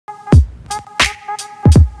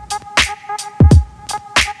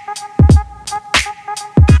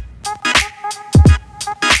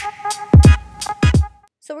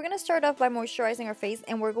start off by moisturizing our face,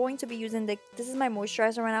 and we're going to be using this is my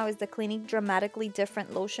moisturizer right now, is the Clinique Dramatically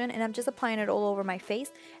Different Lotion, and I'm just applying it all over my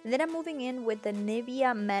face. And then I'm moving in with the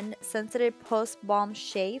Nivea Men Sensitive Post Balm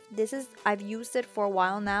Shave. I've used it for a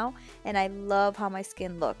while now, and I love how my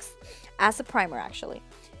skin looks as a primer actually.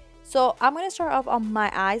 So I'm going to start off on my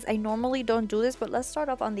eyes. I normally don't do this, but let's start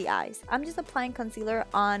off on the eyes. I'm just applying concealer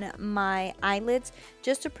on my eyelids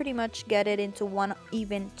just to pretty much get it into one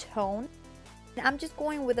even tone. And I'm just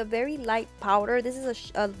going with a very light powder. This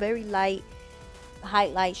is a very light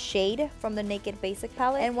highlight shade from the Naked Basic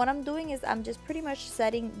palette. And what I'm doing is I'm just pretty much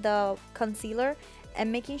setting the concealer and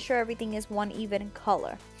making sure everything is one even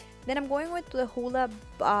color. Then I'm going with the Hoola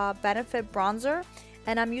Benefit Bronzer.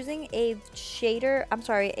 And I'm using a shader,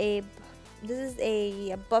 this is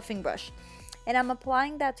a buffing brush. And I'm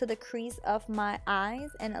applying that to the crease of my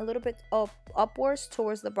eyes and a little bit upwards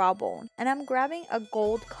towards the brow bone. And I'm grabbing a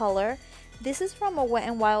gold color. This is from a Wet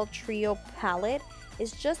n Wild Trio palette.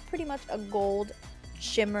 It's just pretty much a gold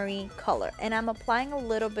shimmery color. And I'm applying a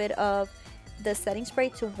little bit of the setting spray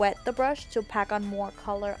to wet the brush to pack on more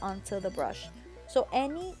color onto the brush. So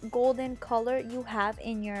any golden color you have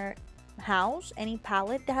in your house, any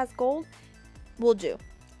palette that has gold will do.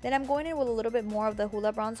 Then I'm going in with a little bit more of the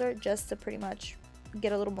Hoola bronzer just to pretty much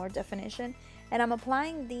get a little more definition. And I'm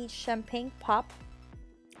applying the Champagne Pop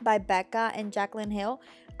by Becca and Jaclyn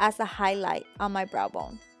as a highlight on my brow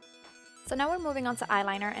bone. So now we're moving on to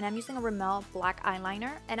eyeliner, and I'm using a Rimmel black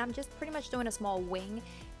eyeliner, and I'm just pretty much doing a small wing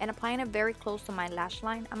and applying it very close to my lash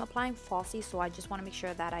line. I'm applying Falsies, so I just want to make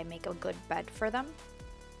sure that I make a good bed for them.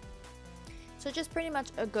 So just pretty much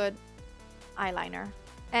a good eyeliner.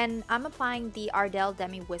 And I'm applying the Ardell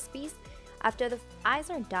Demi Wispies. After the eyes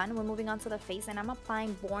are done, we're moving on to the face, and I'm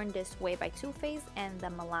applying Born This Way by Too Faced and the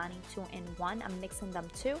Milani 2-in-1. I'm mixing them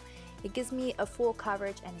too. It gives me a full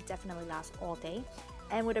coverage and it definitely lasts all day.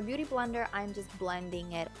 And with a beauty blender, I'm just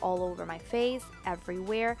blending it all over my face,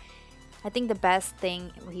 everywhere. I think the best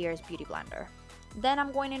thing here is beauty blender. Then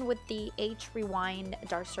I'm going in with the H Rewind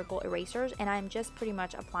Dark Circle Erasers, and I'm just pretty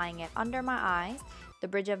much applying it under my eyes, the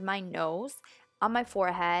bridge of my nose, on my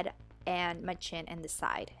forehead, and my chin and the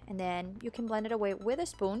side. And then you can blend it away with a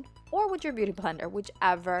spoon or with your beauty blender,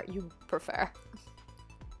 whichever you prefer.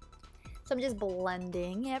 So I'm just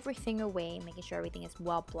blending everything away, making sure everything is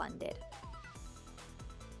well blended.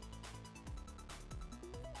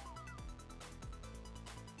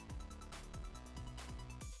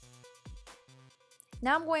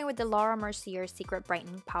 Now I'm going with the Laura Mercier Secret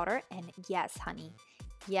Brightening Powder, and yes, honey,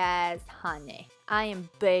 I am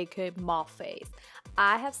baking my face.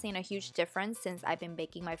 I have seen a huge difference since I've been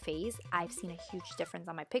baking my face. I've seen a huge difference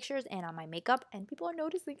on my pictures and on my makeup, and people are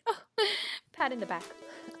noticing. Oh, pat in the back.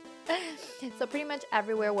 So pretty much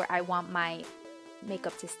everywhere where I want my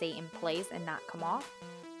makeup to stay in place and not come off.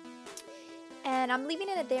 And I'm leaving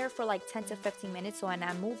it there for like 10 to 15 minutes, so when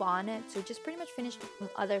I move on to just pretty much finish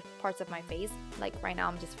other parts of my face. Like right now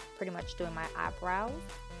I'm just pretty much doing my eyebrows,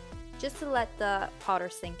 just to let the powder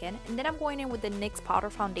sink in. And then I'm going in with the NYX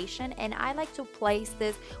Powder Foundation, and I like to place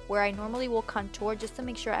this where I normally will contour, just to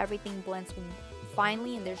make sure everything blends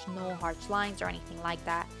finely and there's no harsh lines or anything like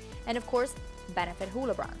that. And of course, Benefit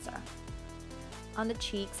Hoola Bronzer on the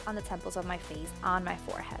cheeks, on the temples of my face, on my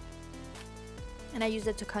forehead. And I use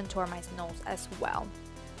it to contour my nose as well.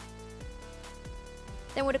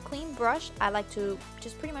 Then with a clean brush, I like to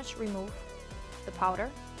just pretty much remove the powder.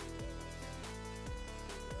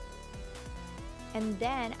 And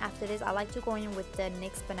then after this, I like to go in with the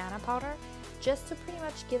NYX Banana Powder, just to pretty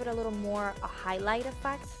much give it a little more a highlight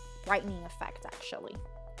effect, brightening effect actually.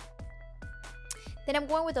 Then I'm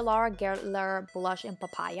going with the Laura Geller Blush in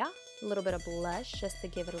Papaya, a little bit of blush just to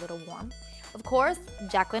give it a little warmth. Of course,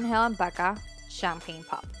 Jaclyn and Becca Champagne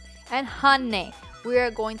Pop. And honey, we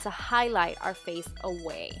are going to highlight our face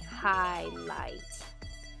away. Highlight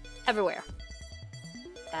everywhere.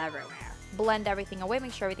 Blend everything away,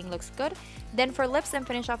 make sure everything looks good. Then for lips and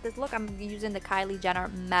finish off this look, I'm using the Kylie Jenner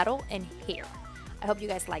Metal in Here. I hope you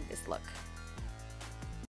guys like this look.